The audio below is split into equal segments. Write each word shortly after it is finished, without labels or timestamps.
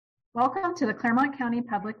Welcome to the Claremont County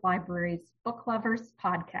Public Library's Book Lovers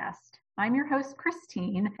Podcast. I'm your host,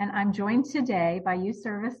 Christine, and I'm joined today by Youth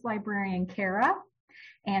Service Librarian Kara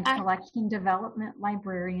and Collection Development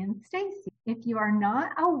Librarian Stacy. If you are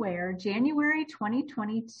not aware, January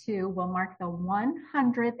 2022 will mark the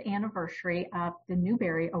 100th anniversary of the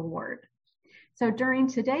Newbery Award. So during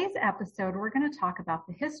today's episode, we're going to talk about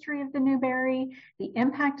the history of the Newbery, the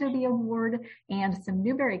impact of the award, and some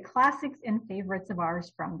Newbery classics and favorites of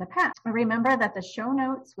ours from the past. Remember that the show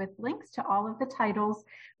notes with links to all of the titles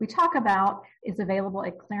we talk about is available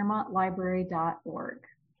at claremontlibrary.org.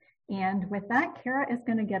 And with that, Kara is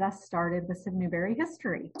going to get us started with some Newbery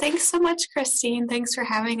history. Thanks so much, Christine. Thanks for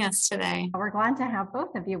having us today. We're glad to have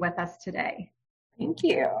both of you with us today. Thank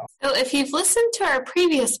you. So if you've listened to our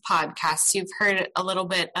previous podcasts, you've heard a little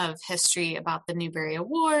bit of history about the Newbery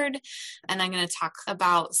Award, and I'm going to talk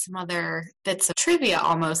about some other bits of trivia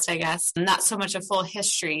almost, I guess. Not so much a full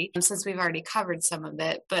history since we've already covered some of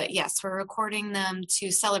it, but yes, we're recording them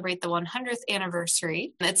to celebrate the 100th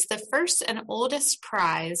anniversary. It's the first and oldest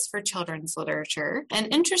prize for children's literature,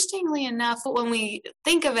 and interestingly enough, when we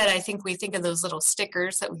think of it, I think we think of those little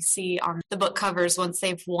stickers that we see on the book covers once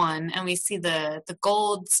they've won, and we see the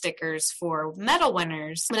gold stickers for medal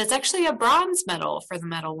winners, but it's actually a bronze medal for the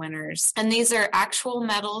medal winners. And these are actual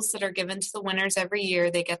medals that are given to the winners every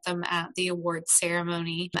year. They get them at the award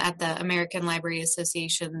ceremony at the American Library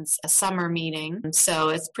Association's summer meeting. So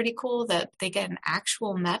it's pretty cool that they get an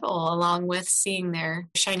actual medal along with seeing their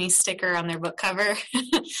shiny sticker on their book cover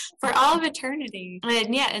for all of eternity.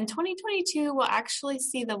 And yeah, in 2022, we'll actually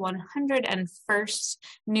see the 101st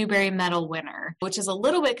Newbery Medal winner, which is a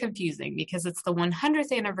little bit confusing because it's the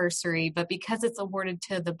 100th anniversary, but because it's awarded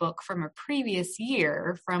to the book from a previous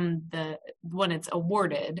year from the when it's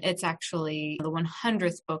awarded, it's actually the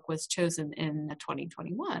 100th book was chosen in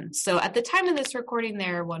 2021. So at the time of this recording,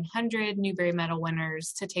 there are 100 Newbery Medal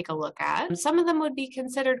winners to take a look at. Some of them would be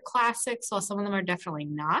considered classics, while some of them are definitely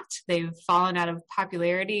not. They've fallen out of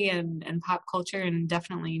popularity and pop culture, and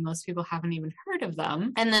definitely most people haven't even heard of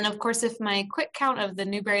them. And then, of course, if my quick count of the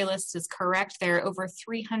Newbery list is correct, there are over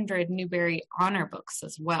 300 Newbery honor books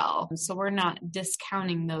as well. So we're not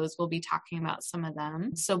discounting those. We'll be talking about some of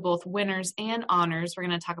them. So both winners and honors, we're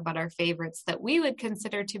going to talk about our favorites that we would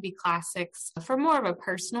consider to be classics from more of a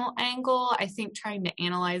personal angle. I think trying to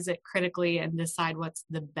analyze it critically and decide what's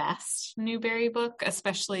the best Newbery book,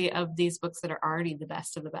 especially of these books that are already the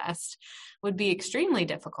best of the best, would be extremely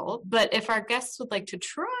difficult. But if our guests would like to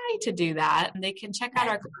try to do that, they can check out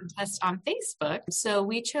our contest on Facebook. So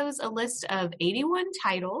we chose a list of 81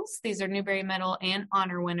 titles. These are Newbery Medal and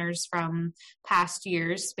honor winners from past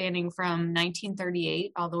years, spanning from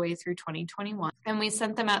 1938 all the way through 2021. And we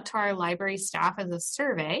sent them out to our library staff as a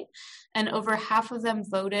survey, and over half of them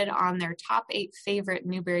voted on their top 8 favorite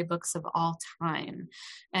Newbery books of all time.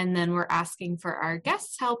 And then we're asking for our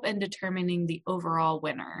guests' help in determining the overall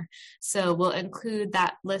winner. So we'll include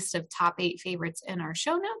that list of top 8 favorites in our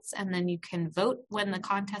show notes, and then you can vote when the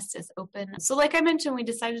contest is open. So like I mentioned, we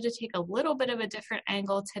decided to take a little bit of a different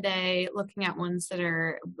angle today, looking at ones that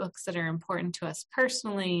are books that are important to us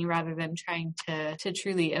personally, rather than trying to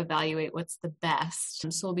truly evaluate what's the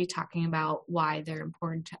best. So we'll be talking about why they're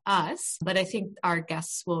important to us, but I think our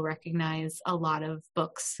guests will recognize a lot of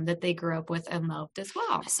books that they grew up with and loved as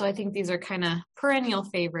well. So I think these are kind of perennial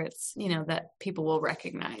favorites, that people will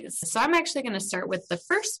recognize. So I'm actually going to start with the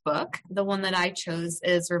first book. The one that I chose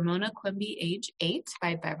is Ramona Quimby, Age 8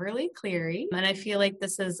 by Beverly Cleary. And I feel like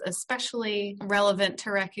this is especially relevant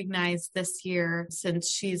to recognize this year since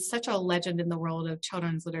she's such a legend in the world of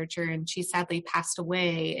children's literature, and she sadly passed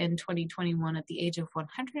away in 2021 at the age of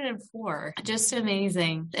 104. Just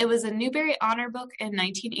amazing. It was a Newbery Honor book in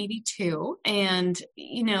 1982, and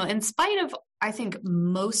in spite of I think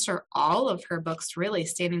most or all of her books really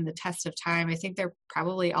standing the test of time. I think they're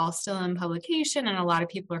probably all still in publication, and a lot of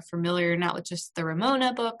people are familiar not with just the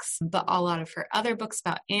Ramona books, but a lot of her other books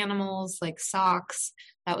about animals like Socks.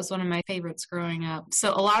 That was one of my favorites growing up.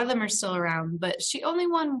 So a lot of them are still around, but she only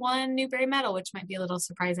won one Newbery Medal, which might be a little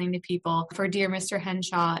surprising to people, for Dear Mr.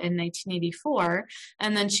 Henshaw in 1984.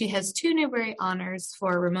 And then she has 2 Newbery honors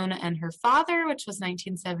for Ramona and Her Father, which was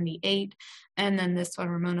 1978. And then this one,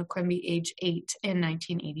 Ramona Quimby, Age 8 in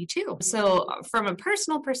 1982. So from a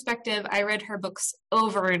personal perspective, I read her books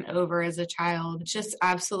over and over as a child, just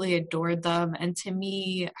absolutely adored them. And to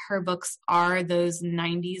me, her books are those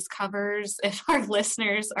 90s covers. If our listeners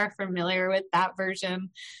listeners are familiar with that version,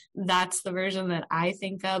 that's the version that I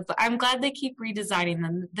think of. But I'm glad they keep redesigning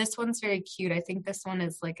them. This one's very cute. I think this one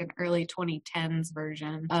is like an early 2010s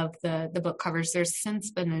version of the book covers. There's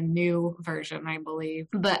since been a new version, I believe.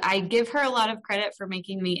 But I give her a lot of credit for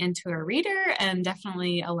making me into a reader and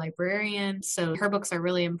definitely a librarian. So her books are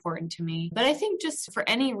really important to me. But I think just for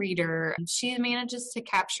any reader, she manages to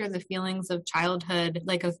capture the feelings of childhood,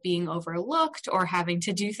 like of being overlooked or having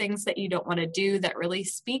to do things that you don't want to do that really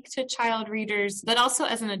speak to child readers. But also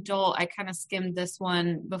as an adult, I kind of skimmed this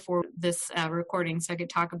one before this recording so I could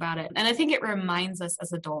talk about it. And I think it reminds us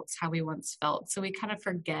as adults how we once felt. So we kind of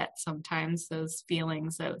forget sometimes those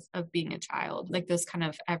feelings of being a child, like those kind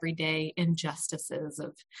of everyday injustices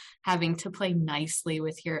of having to play nicely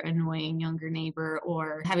with your annoying younger neighbor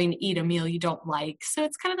or having to eat a meal you don't like. So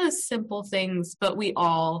it's kind of those simple things, but we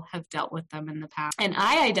all have dealt with them in the past. And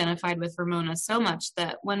I identified with Ramona so much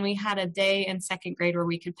that when we had a day in second grade where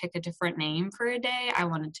we could pick a different name for a day, I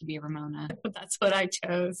wanted to be Ramona. That's what I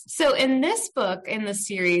chose. So in this book, in the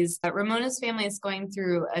series, Ramona's family is going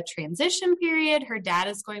through a transition period. Her dad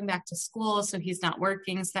is going back to school, so he's not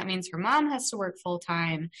working. So that means her mom has to work full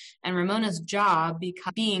time. And Ramona's job,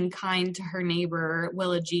 being kind to her neighbor,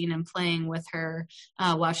 Willa Jean, and playing with her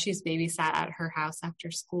while she's babysat at her house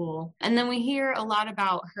after school. And then we hear a lot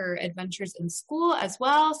about her adventures in school as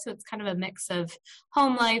well. So it's kind of a mix of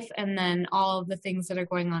home life and then all of the things that are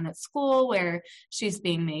going on at school where she's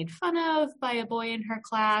being made fun of by a boy in her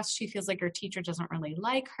class. She feels like her teacher doesn't really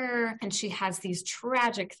like her. And she has these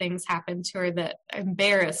tragic things happen to her that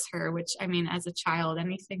embarrass her, which, I mean, as a child,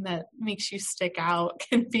 anything that makes you stick out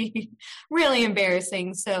can be really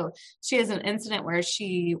embarrassing. So she has an incident where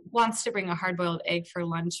she wants to bring a hard-boiled egg for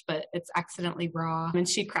lunch, but it's accidentally raw. And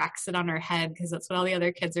she cracks it on her head because that's what all the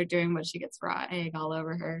other kids are doing, but she gets raw egg all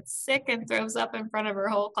over her. Sick and throws up in front of her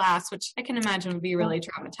whole class, which I can imagine would be really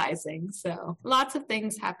traumatizing. So lots of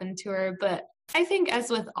things happen to her, but I think as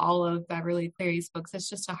with all of Beverly Cleary's books, it's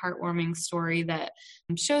just a heartwarming story that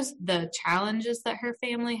shows the challenges that her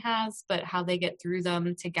family has, but how they get through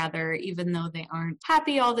them together, even though they aren't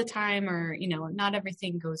happy all the time or, you know, not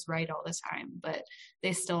everything goes right all the time, but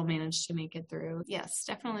they still manage to make it through. Yes,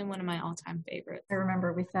 definitely one of my all-time favorites. I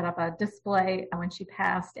remember we set up a display when she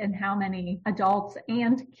passed and how many adults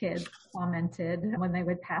and kids commented when they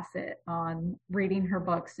would pass it on reading her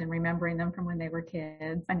books and remembering them from when they were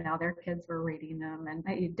kids. And now their kids were reading them.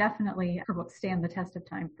 And definitely her books stand the test of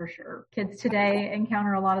time for sure. Kids today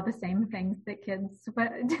encounter a lot of the same things that kids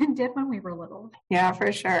did when we were little. Yeah,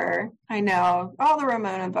 for sure. I know. All the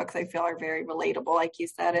Ramona books I feel are very relatable. Like you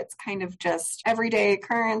said, it's kind of just everyday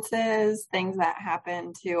occurrences, things that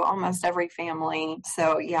happen to almost every family.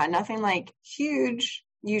 So yeah, nothing like huge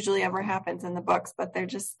usually ever happens in the books, but they're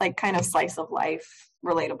just like kind of slice of life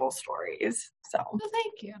relatable stories. So well,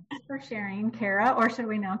 thank you for sharing, Kara, or should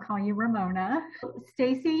we now call you Ramona?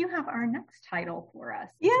 Stacy, you have our next title for us.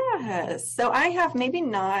 Yes. So I have maybe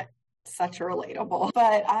not such a relatable,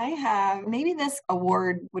 but I have maybe this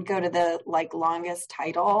award would go to the like longest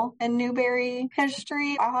title in Newbery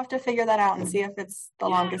history. I'll have to figure that out and see if it's the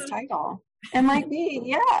longest title. It might be,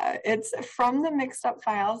 yeah. It's From the Mixed Up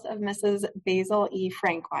Files of Mrs. Basil E.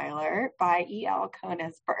 Frankweiler by E.L.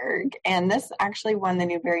 Konigsberg. And this actually won the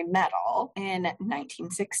Newbery Medal in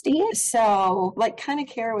 1960. So like kind of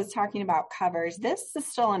Kara was talking about covers, this is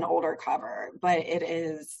still an older cover, but it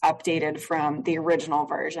is updated from the original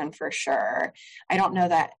version for sure. I don't know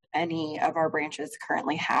that any of our branches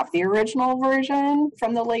currently have the original version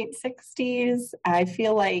from the late 60s. I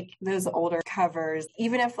feel like those older covers,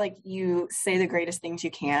 even if like you say the greatest things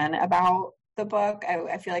you can about the book,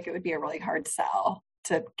 I feel like it would be a really hard sell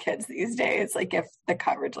to kids these days. Like if the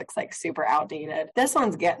coverage looks like super outdated, this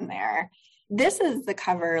one's getting there. This is the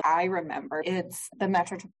cover I remember. It's the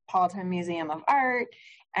Metropolitan Museum of Art.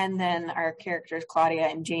 And then our characters, Claudia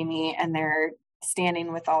and Jamie, and they're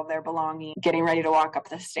standing with all their belongings, getting ready to walk up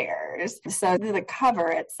the stairs. So the cover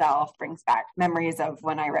itself brings back memories of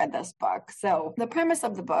when I read this book. So the premise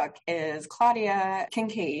of the book is Claudia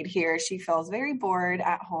Kincaid here. She feels very bored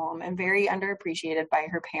at home and very underappreciated by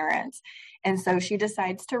her parents. And so she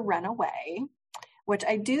decides to run away, which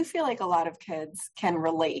I do feel like a lot of kids can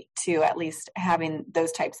relate to, at least having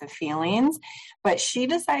those types of feelings. But she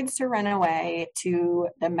decides to run away to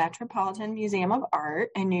the Metropolitan Museum of Art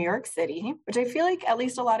in New York City, which I feel like at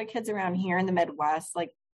least a lot of kids around here in the Midwest,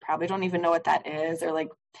 like probably don't even know what that is, or like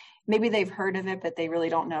maybe they've heard of it, but they really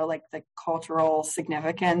don't know like the cultural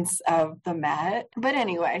significance of the Met. But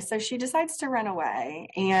anyway, so she decides to run away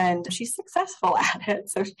and she's successful at it.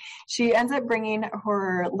 So she ends up bringing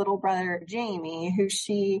her little brother, Jamie, who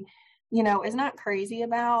she is not crazy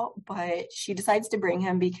about, but she decides to bring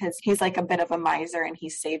him because he's like a bit of a miser and he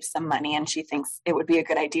saves some money, and she thinks it would be a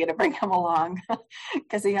good idea to bring him along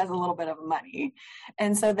because he has a little bit of money.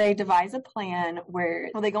 And so they devise a plan where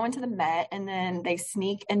they go into the Met and then they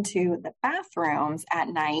sneak into the bathrooms at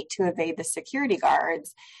night to evade the security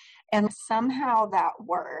guards. And somehow that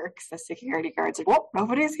works. The security guards are, well,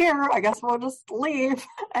 nobody's here. I guess we'll just leave.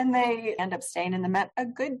 And they end up staying in the Met a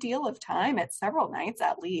good deal of time. It's several nights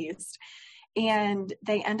at least. And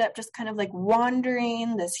they end up just kind of like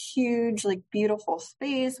wandering this huge, like beautiful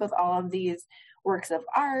space with all of these works of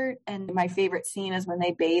art. And my favorite scene is when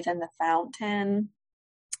they bathe in the fountain.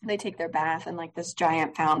 They take their bath in like this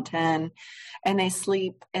giant fountain and they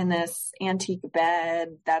sleep in this antique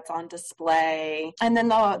bed that's on display. And then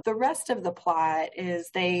the rest of the plot is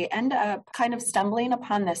they end up kind of stumbling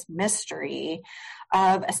upon this mystery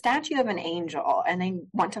of a statue of an angel, and they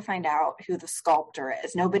want to find out who the sculptor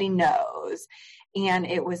is. Nobody knows. And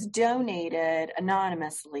it was donated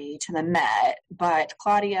anonymously to the Met, but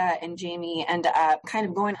Claudia and Jamie end up kind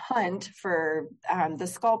of going hunt for the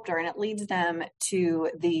sculptor, and it leads them to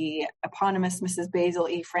the eponymous Mrs. Basil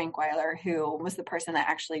E. Frankweiler, who was the person that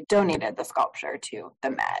actually donated the sculpture to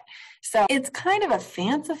the Met. So it's kind of a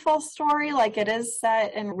fanciful story, like it is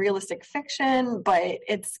set in realistic fiction, but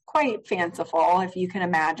it's quite fanciful. If you can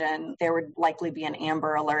imagine, there would likely be an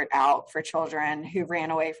Amber Alert out for children who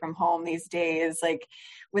ran away from home these days, like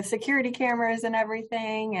with security cameras and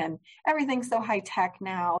everything's so high tech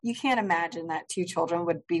now. You can't imagine that two children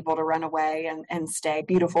would be able to run away and stay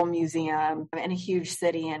beautiful museum in a huge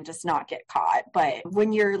city and just not get caught. But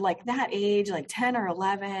when you're like that age, like 10 or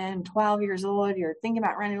 11, 12 years old, you're thinking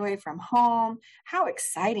about running away from home. How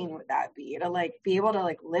exciting would that be to like be able to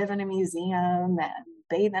like live in a museum and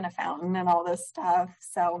bathe in a fountain and all this stuff?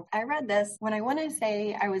 So I read this when I want to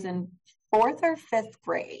say I was in 4th or 5th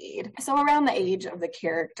grade. So around the age of the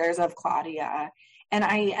characters of Claudia. And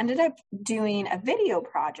I ended up doing a video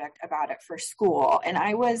project about it for school. And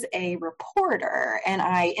I was a reporter and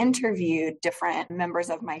I interviewed different members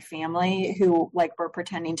of my family who like were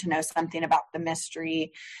pretending to know something about the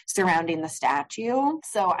mystery surrounding the statue.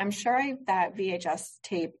 So I'm sure that VHS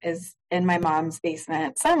tape is in my mom's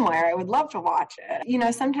basement somewhere. I would love to watch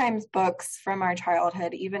it. Sometimes books from our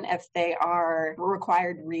childhood, even if they are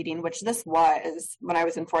required reading, which this was when I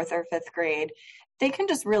was in 4th or 5th grade, they can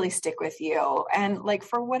just really stick with you. And like,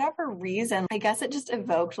 for whatever reason, I guess it just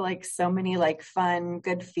evoked like so many like fun,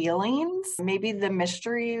 good feelings. Maybe the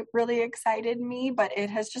mystery really excited me, but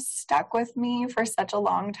it has just stuck with me for such a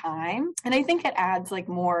long time. And I think it adds like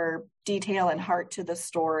more detail and heart to the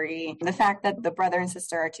story. The fact that the brother and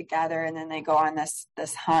sister are together and then they go on this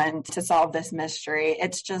hunt to solve this mystery,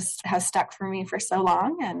 it's just has stuck for me for so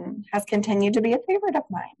long and has continued to be a favorite of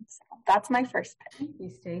mine. So that's my first pick. Thank you,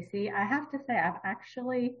 Stacy. I have to say I've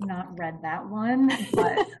actually not read that one,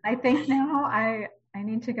 but I think now I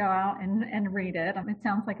need to go out and read it. It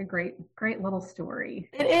sounds like a great little story.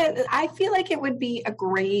 It is. I feel like it would be a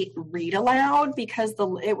great read aloud because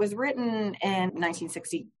it was written in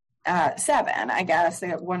 1967, I guess.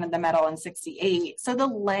 It won the medal in 68. So the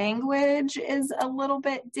language is a little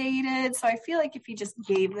bit dated. So I feel like if you just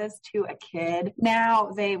gave this to a kid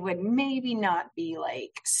now, they would maybe not be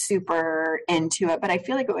like super into it, but I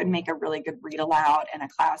feel like it would make a really good read aloud in a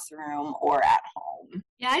classroom or at home.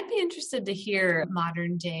 Yeah, I'd be interested to hear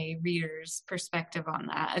modern day readers' perspective on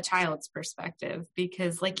that, a child's perspective,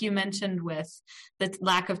 because like you mentioned with the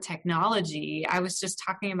lack of technology, I was just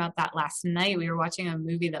talking about that last night. We were watching a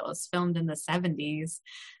movie that was filmed in the 70s.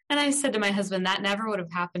 And I said to my husband, that never would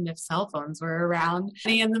have happened if cell phones were around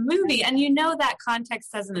in the movie. And that context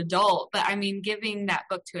as an adult, but I mean, giving that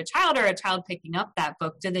book to a child or a child picking up that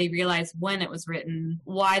book, do they realize when it was written,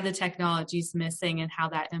 why the technology is missing and how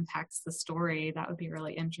that impacts the story? That would be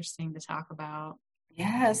really interesting to talk about.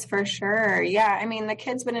 Yes, for sure. Yeah. I mean, the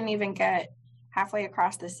kids wouldn't even get halfway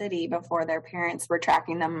across the city before their parents were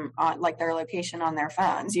tracking them on like their location on their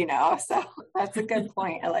phones, so that's a good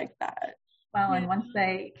point. I like that. Well, and once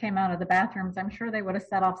they came out of the bathrooms, I'm sure they would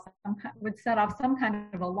set off some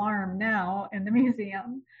kind of alarm now in the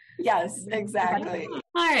museum. Yes, exactly.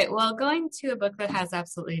 All right. Well, going to a book that has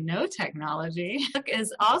absolutely no technology. The book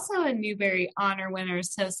is also a Newbery Honor winner.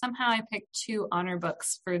 So somehow I picked 2 honor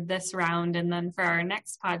books for this round. And then for our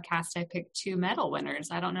next podcast, I picked 2 medal winners.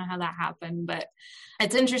 I don't know how that happened, but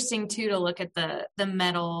it's interesting too to look at the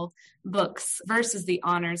medal books versus the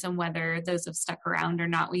honors and whether those have stuck around or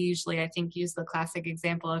not. We usually, I think, use the classic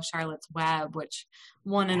example of Charlotte's Web, which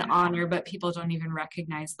won an honor, but people don't even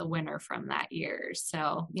recognize the winner from that year.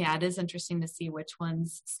 So yeah, it is interesting to see which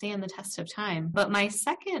ones stand the test of time. But my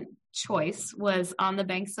second choice was On the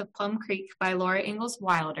Banks of Plum Creek by Laura Ingalls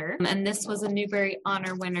Wilder. And this was a Newbery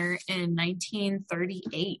Honor winner in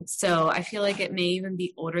 1938. So I feel like it may even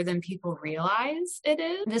be older than people realize it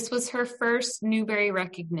is. This was her first Newbery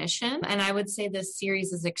recognition. And I would say this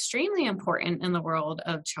series is extremely important in the world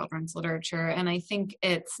of children's literature. And I think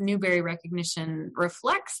its Newbery recognition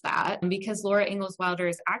reflects that, because Laura Ingalls Wilder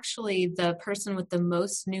is actually the person with the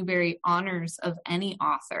most Newbery honors of any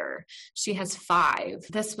author. She has 5.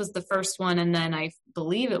 This was the first one, and then I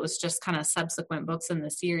believe it was just kind of subsequent books in the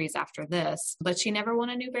series after this, but she never won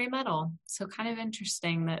a Newbery medal. So kind of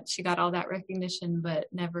interesting that she got all that recognition but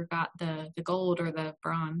never got the gold or the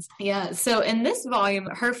bronze. Yeah, so in this volume,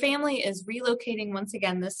 her family is relocating once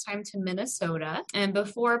again, this time to Minnesota, and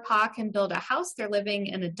before Pa can build a house, they're living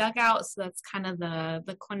in a dugout. So that's kind of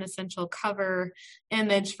the quintessential cover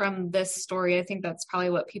image from this story. I think that's probably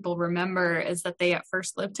what people remember, is that they at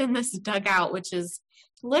first lived in this dugout, which is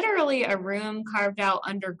literally a room carved out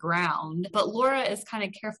underground. But Laura is kind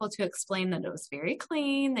of careful to explain that it was very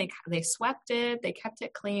clean. They swept it. They kept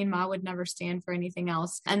it clean. Ma would never stand for anything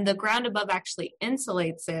else. And the ground above actually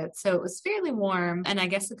insulates it. So it was fairly warm, and I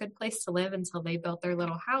guess a good place to live until they built their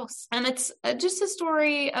little house. And it's just a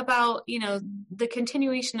story about, the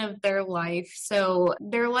continuation of their life. So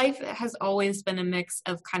their life has always been a mix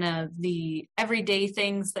of kind of the everyday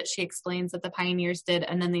things that she explains that the pioneers did,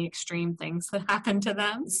 and then the extreme things that happened to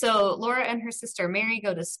them. So Laura and her sister Mary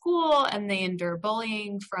go to school, and they endure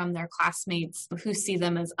bullying from their classmates who see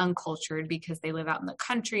them as uncultured because they live out in the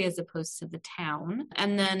country as opposed to the town.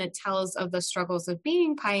 And then it tells of the struggles of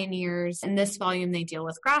being pioneers. In this volume, they deal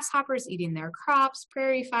with grasshoppers eating their crops,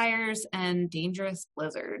 prairie fires, and dangerous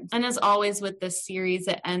blizzards. And as always with this series,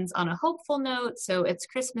 it ends on a hopeful note. So it's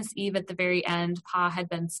Christmas Eve at the very end. Pa had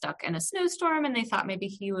been stuck in a snowstorm, and they thought maybe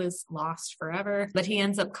he was lost forever, but he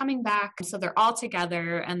ends up coming back. So they're all together,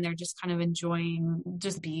 and they're just kind of enjoying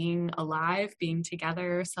just being alive, being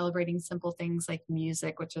together, celebrating simple things like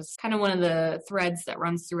music, which is kind of one of the threads that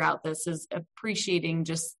runs throughout this, is appreciating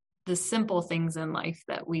just the simple things in life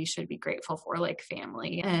that we should be grateful for, like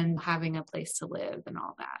family and having a place to live and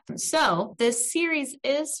all that. So this series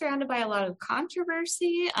is surrounded by a lot of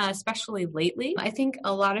controversy, especially lately. I think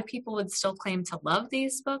a lot of people would still claim to love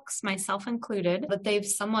these books, myself included, but they've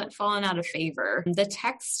somewhat fallen out of favor. The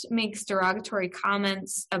text makes derogatory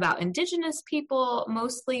comments about Indigenous people,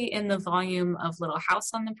 mostly in the volume of Little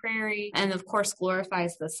House on the Prairie, and of course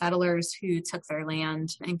glorifies the settlers who took their land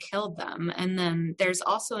and killed them. And then there's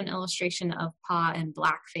also an illustration of Pa in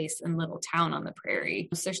blackface in Little Town on the Prairie.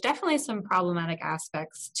 So there's definitely some problematic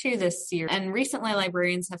aspects to this series. And recently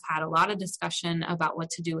librarians have had a lot of discussion about what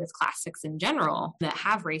to do with classics in general that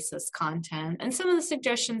have racist content. And some of the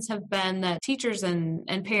suggestions have been that teachers and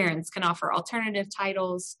parents can offer alternative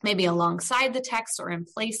titles, maybe alongside the text or in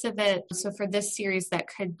place of it. So for this series, that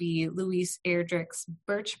could be Louise Erdrich's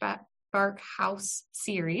Birchbark House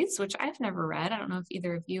series, which I've never read. I don't know if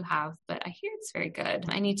either of you have, but I hear it's very good.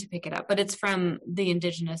 I need to pick it up, but it's from the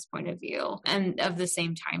Indigenous point of view and of the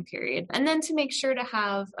same time period. And then to make sure to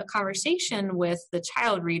have a conversation with the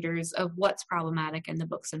child readers of what's problematic in the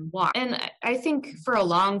books and why. And I think for a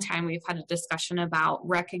long time, we've had a discussion about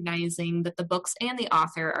recognizing that the books and the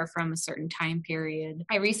author are from a certain time period.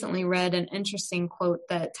 I recently read an interesting quote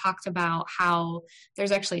that talked about how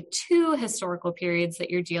there's actually 2 historical periods that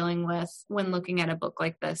you're dealing with when looking at a book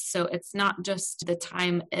like this. So it's not just the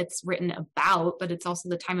time it's written about, but it's also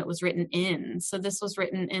the time it was written in. So this was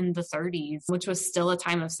written in the 30s, which was still a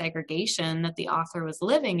time of segregation that the author was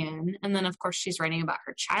living in. And then, of course, she's writing about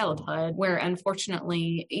her childhood, where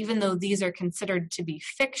unfortunately, even though these are considered to be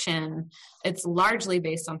fiction, it's largely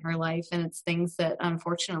based on her life, and it's things that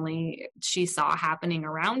unfortunately she saw happening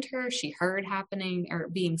around her, she heard happening or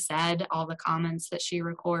being said, all the comments that she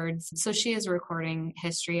records. So she is recording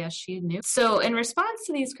history as she knew. So in response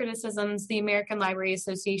to these criticisms, the American Library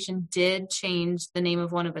Association did change the name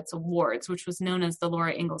of one of its awards, which was known as the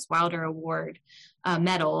Laura Ingalls Wilder Award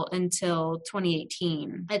medal until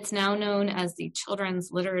 2018. It's now known as the Children's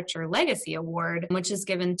Literature Legacy Award, which is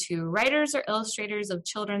given to writers or illustrators of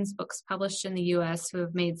children's books published in the U.S. who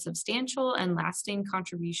have made substantial and lasting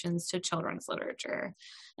contributions to children's literature.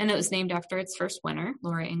 And it was named after its first winner,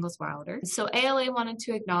 Laura Ingalls Wilder. So ALA wanted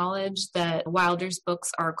to acknowledge that Wilder's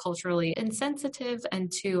books are culturally insensitive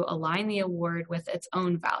and to align the award with its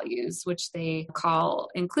own values, which they call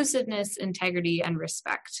inclusiveness, integrity, and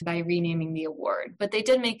respect, by renaming the award. Award. But they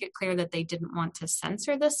did make it clear that they didn't want to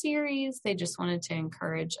censor the series. They just wanted to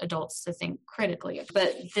encourage adults to think critically.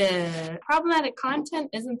 But the problematic content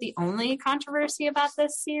isn't the only controversy about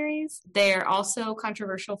this series. They're also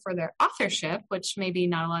controversial for their authorship, which maybe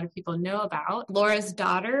not a lot of people know about. Laura's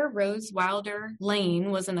daughter, Rose Wilder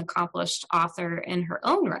Lane, was an accomplished author in her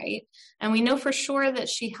own right. And we know for sure that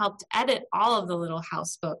she helped edit all of the Little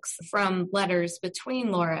House books from letters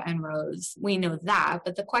between Laura and Rose. We know that.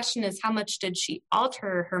 But the question is, how much did she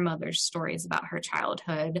alter her mother's stories about her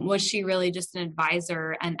childhood? Was she really just an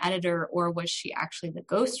advisor and editor, or was she actually the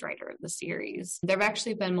ghostwriter of the series? There have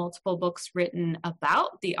actually been multiple books written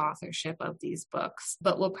about the authorship of these books,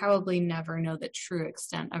 but we'll probably never know the true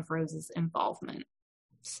extent of Rose's involvement.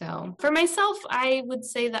 So for myself, I would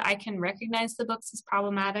say that I can recognize the books as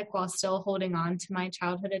problematic while still holding on to my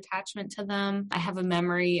childhood attachment to them. I have a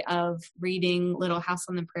memory of reading Little House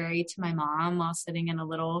on the Prairie to my mom while sitting in a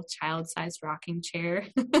little child-sized rocking chair.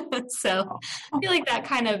 So I feel like that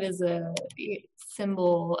kind of is a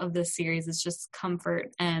symbol of this series. Is just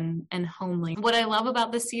comfort and homely. What I love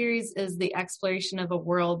about the series is the exploration of a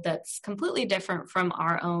world that's completely different from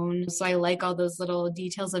our own. So I like all those little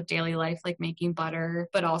details of daily life, like making butter,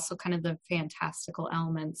 but also kind of the fantastical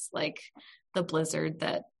elements like the blizzard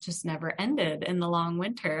that just never ended in the long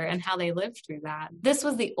winter and how they lived through that. This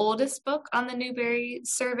was the oldest book on the Newbery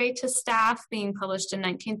Survey to Staff, being published in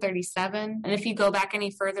 1937. And if you go back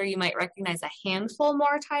any further, you might recognize a handful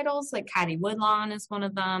more titles, like Caddy Woodlawn is one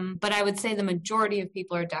of them. But I would say the majority of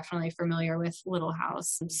people are definitely familiar with Little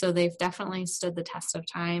House. So they've definitely stood the test of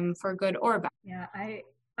time for good or bad. Yeah, I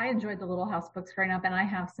enjoyed the Little House books growing up, and I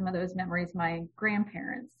have some of those memories. My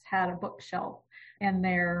grandparents had a bookshelf in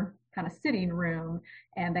their kind of sitting room,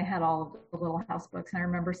 and they had all of the Little House books. And I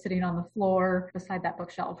remember sitting on the floor beside that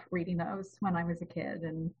bookshelf reading those when I was a kid.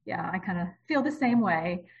 And yeah, I kind of feel the same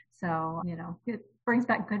way. So, it brings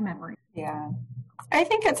back good memories. Yeah. I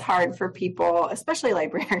think it's hard for people, especially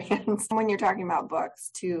librarians, when you're talking about books,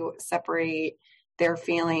 to separate their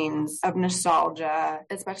feelings of nostalgia,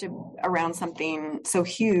 especially around something so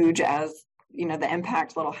huge as the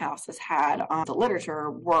impact Little House has had on the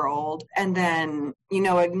literature world. And then,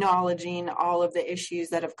 acknowledging all of the issues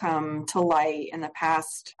that have come to light in the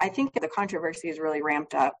past. I think the controversy has really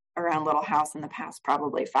ramped up around Little House in the past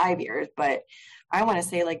probably 5 years, but I want to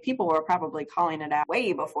say people were probably calling it out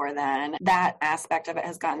way before then. That aspect of it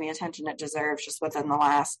has gotten the attention it deserves just within the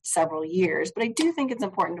last several years. But I do think it's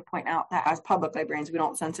important to point out that as public librarians, we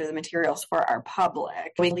don't censor the materials for our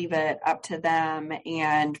public. We leave it up to them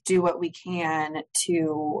and do what we can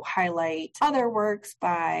to highlight other works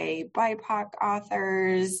by BIPOC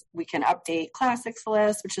authors. We can update classics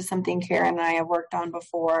lists, which is something Karen and I have worked on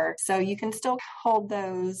before. So you can still hold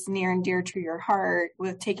those near and dear to your heart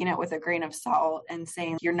with taking it with a grain of salt and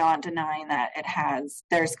saying you're not denying that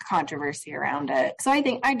there's controversy around it. So I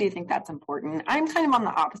do think that's important. I'm kind of on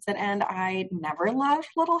the opposite end. I never loved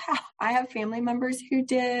Little House. I have family members who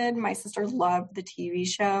did. My sister loved the TV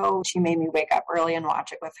show. She made me wake up early and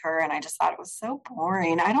watch it with her, and I just thought it was so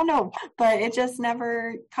boring. I don't know, but it just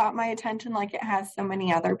never caught my attention like it has so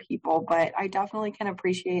many other people. But I definitely can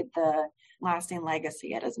appreciate the lasting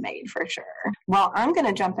legacy it has made, for sure. Well, I'm going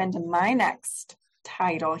to jump into my next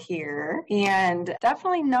title here, and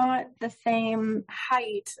definitely not the same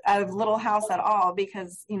height of Little House at all,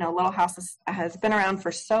 because Little House has been around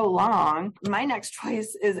for so long. My next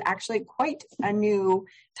choice is actually quite a new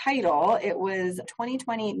title. It was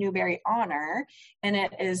 2020 Newbery Honor, and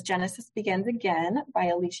it is Genesis Begins Again by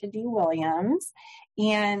Alicia D. Williams.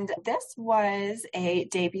 And this was a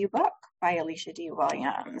debut book by Alicia D.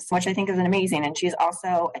 Williams, which I think is amazing. And she's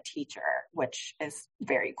also a teacher, which is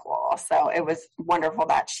very cool. So it was wonderful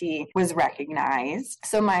that she was recognized.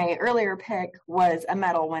 So my earlier pick was a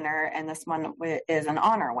medal winner, and this one is an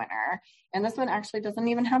honor winner. And this one actually doesn't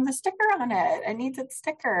even have the sticker on it. It needs its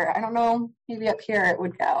sticker. I don't know, maybe up here it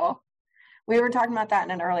would go. We were talking about that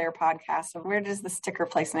in an earlier podcast. So where does the sticker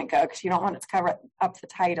placement go? Because you don't want it to cover up the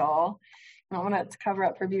title. I don't want it to cover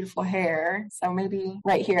up her beautiful hair. So maybe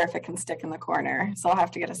right here if it can stick in the corner. So I'll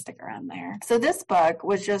have to get a sticker on there. So this book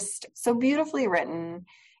was just so beautifully written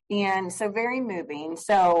and so very moving.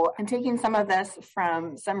 So I'm taking some of this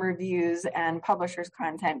from some reviews and publishers'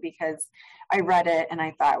 content because I read it and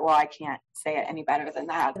I thought, well, I can't say it any better than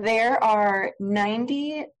that. There are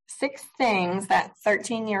 96 things that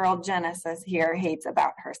 13-year-old Genesis here hates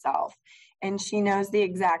about herself. And she knows the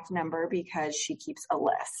exact number because she keeps a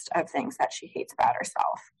list of things that she hates about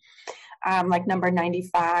herself. Like number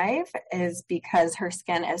 95 is because her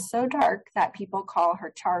skin is so dark that people call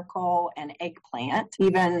her charcoal and eggplant,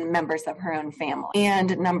 even members of her own family.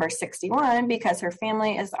 And number 61, because her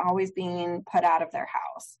family is always being put out of their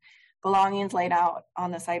house. Belongings laid out on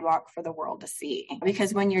the sidewalk for the world to see.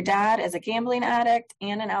 Because when your dad is a gambling addict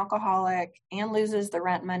and an alcoholic and loses the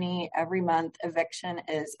rent money every month, eviction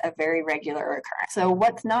is a very regular occurrence. So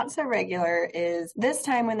what's not so regular is this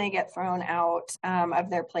time when they get thrown out of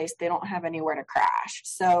their place, they don't have anywhere to crash.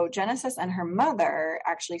 So Genesis and her mother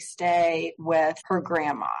actually stay with her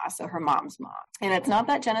grandma, so her mom's mom. And it's not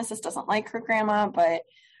that Genesis doesn't like her grandma, but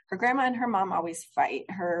her grandma and her mom always fight.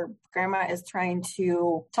 Her grandma is trying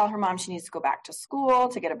to tell her mom she needs to go back to school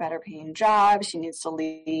to get a better paying job. She needs to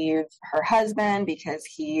leave her husband because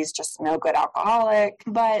he's just no good alcoholic.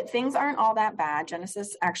 But things aren't all that bad.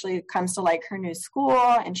 Genesis actually comes to like her new school,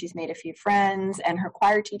 and she's made a few friends, and her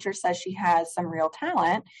choir teacher says she has some real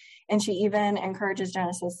talent. And she even encourages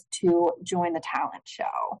Genesis to join the talent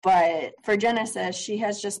show. But for Genesis, she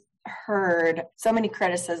has just heard so many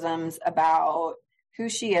criticisms about who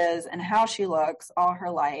she is and how she looks all her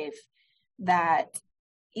life, that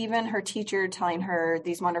even her teacher telling her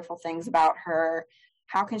these wonderful things about her,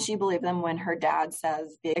 how can she believe them when her dad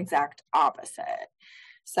says the exact opposite?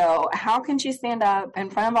 So how can she stand up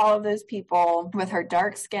in front of all of those people with her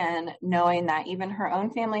dark skin, knowing that even her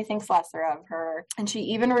own family thinks lesser of her? And she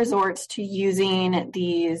even resorts to using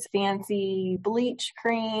these fancy bleach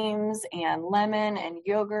creams and lemon and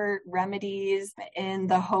yogurt remedies in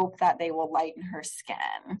the hope that they will lighten her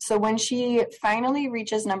skin. So when she finally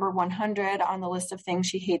reaches number 100 on the list of things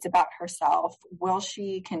she hates about herself, will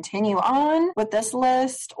she continue on with this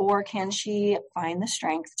list, or can she find the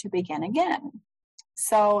strength to begin again?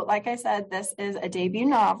 So, like I said, this is a debut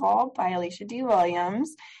novel by Alicia D.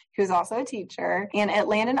 Williams, who's also a teacher, and it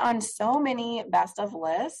landed on so many best of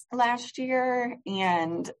lists last year,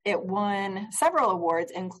 and it won several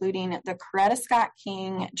awards, including the Coretta Scott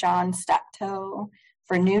King John Steptoe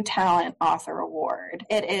for New Talent Author Award.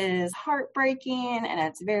 It is heartbreaking and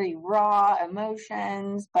it's very raw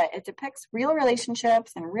emotions, but it depicts real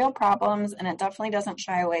relationships and real problems, and it definitely doesn't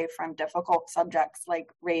shy away from difficult subjects like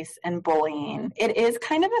race and bullying. It is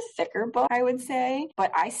kind of a thicker book, I would say,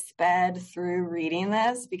 but I sped through reading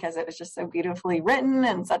this because it was just so beautifully written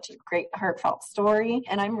and such a great heartfelt story,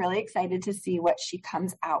 and I'm really excited to see what she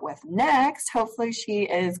comes out with next. Hopefully she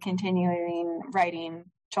is continuing writing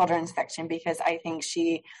children's fiction, because I think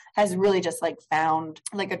she has really just found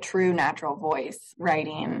a true natural voice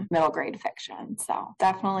writing middle grade fiction. So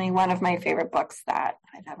definitely one of my favorite books that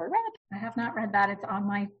I've ever read. I have not read that. It's on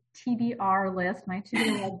my TBR list, my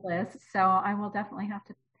to-be-read list. So I will definitely have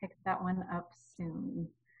to pick that one up soon.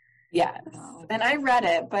 Yes. And I read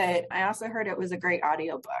it, but I also heard it was a great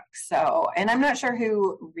audiobook. So, and I'm not sure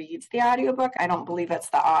who reads the audiobook. I don't believe it's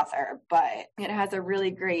the author, but it has a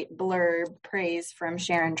really great blurb praise from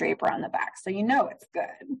Sharon Draper on the back. So it's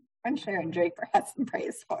good. And Sharon Draper has some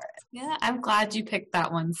praise for it. Yeah, I'm glad you picked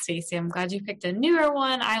that one, Stacey. I'm glad you picked a newer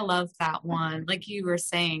one. I love that one. Like you were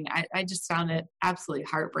saying, I just found it absolutely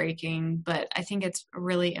heartbreaking, but I think it's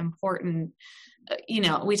really important.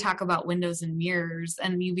 We talk about windows and mirrors,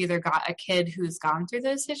 and you've either got a kid who's gone through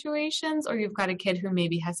those situations, or you've got a kid who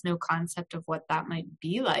maybe has no concept of what that might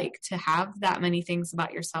be like to have that many things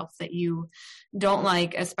about yourself that you don't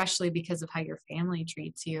like, especially because of how your family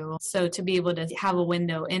treats you. So to be able to have a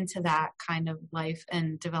window into that kind of life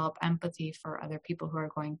and develop empathy for other people who are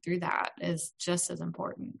going through that is just as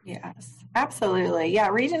important. Yes, absolutely. Yeah,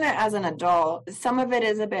 reading it as an adult, some of it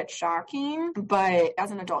is a bit shocking, but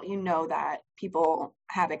as an adult, that people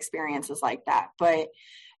have experiences like that. But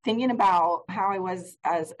thinking about how I was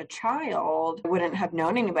as a child, I wouldn't have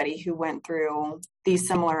known anybody who went through these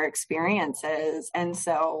similar experiences. And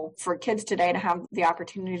so for kids today to have the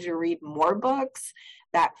opportunity to read more books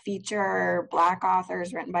that feature Black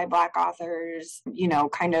authors, written by Black authors,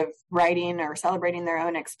 kind of writing or celebrating their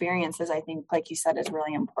own experiences, I think, like you said, is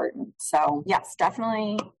really important. So yes,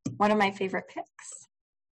 definitely one of my favorite picks.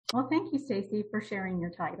 Well, thank you, Stacey, for sharing your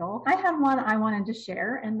title. I have one I wanted to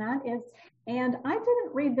share, and that is, and I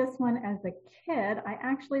didn't read this one as a kid. I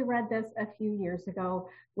actually read this a few years ago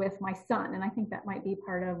with my son, and I think that might be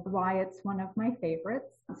part of why it's one of my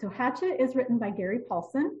favorites. So Hatchet is written by Gary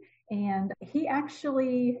Paulson, and he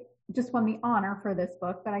actually just won the honor for this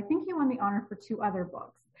book, but I think he won the honor for 2 other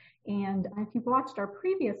books. And if you've watched our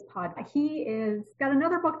previous pod, he is got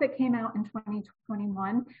another book that came out in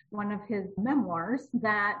 2021, one of his memoirs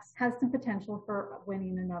that has some potential for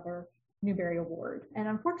winning another Newbery Award. And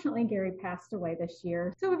unfortunately, Gary passed away this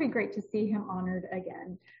year, so it would be great to see him honored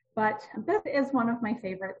again. But this is one of my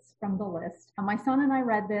favorites from the list. My son and I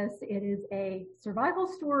read this. It is a survival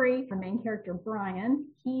story. The main character, Brian,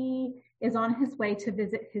 he is on his way to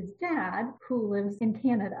visit his dad, who lives in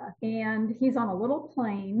Canada. And he's on a little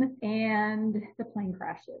plane, and the plane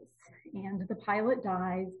crashes, and the pilot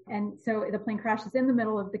dies. And so the plane crashes in the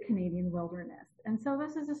middle of the Canadian wilderness. And so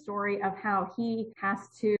this is a story of how he has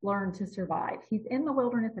to learn to survive. He's in the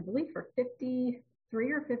wilderness, I believe, for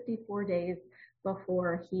 53 or 54 days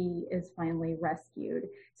before he is finally rescued.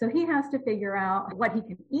 So he has to figure out what he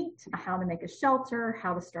can eat, how to make a shelter,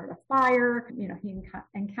 how to start a fire. You know, he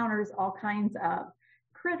encounters all kinds of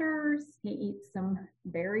critters. He eats some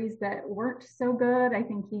berries that weren't so good. I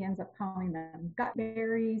think he ends up calling them gut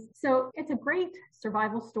berries. So it's a great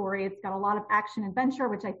survival story. It's got a lot of action adventure,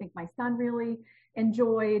 which I think my son really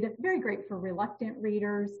enjoyed. Very great for reluctant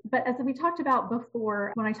readers. But as we talked about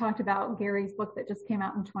before, when I talked about Gary's book that just came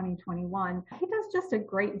out in 2021, he does just a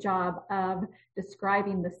great job of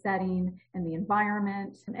describing the setting and the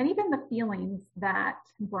environment and even the feelings that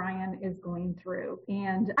Brian is going through.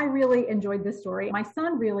 And I really enjoyed this story. My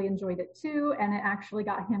son really enjoyed it too, and it actually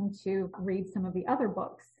got him to read some of the other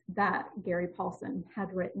books that Gary Paulsen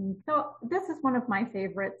had written. So this is one of my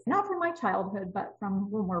favorites, not from my childhood, but from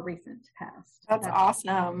a more recent past. That's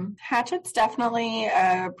awesome. Hatchet's definitely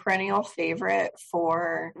a perennial favorite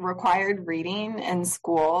for required reading in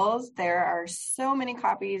schools. There are so many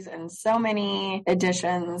copies and so many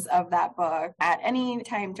editions of that book at any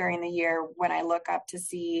time during the year when I look up to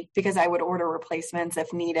see, because I would order replacements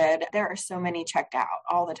if needed. There are so many checked out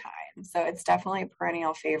all the time. So it's definitely a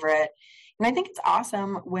perennial favorite. And I think it's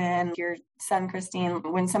awesome when your son, Christine,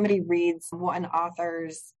 when somebody reads one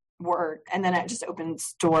author's work and then it just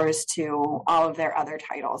opens doors to all of their other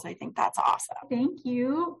titles. I think that's awesome. Thank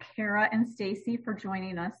you, Kara and Stacy, for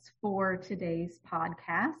joining us for today's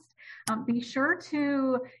podcast. Be sure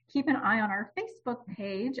to keep an eye on our Facebook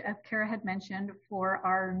page, as Kara had mentioned, for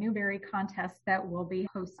our Newbery contest that will be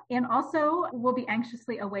hosted. And also, we'll be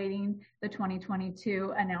anxiously awaiting the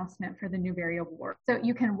 2022 announcement for the Newbery Award. So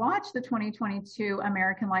you can watch the 2022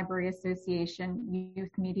 American Library Association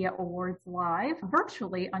Youth Media Awards live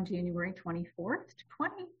virtually on January 24th,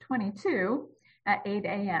 2022 at 8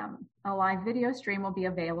 a.m. A live video stream will be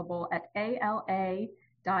available at ala.unikron.com.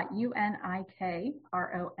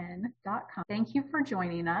 Thank you for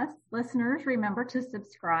joining us. Listeners, remember to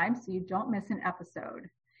subscribe so you don't miss an episode.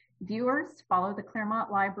 Viewers, follow the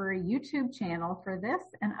Claremont Library YouTube channel for this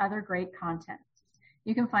and other great content.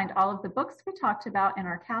 You can find all of the books we talked about in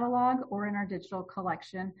our catalog or in our digital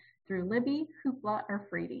collection through Libby, Hoopla, or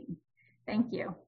Freeding. Thank you.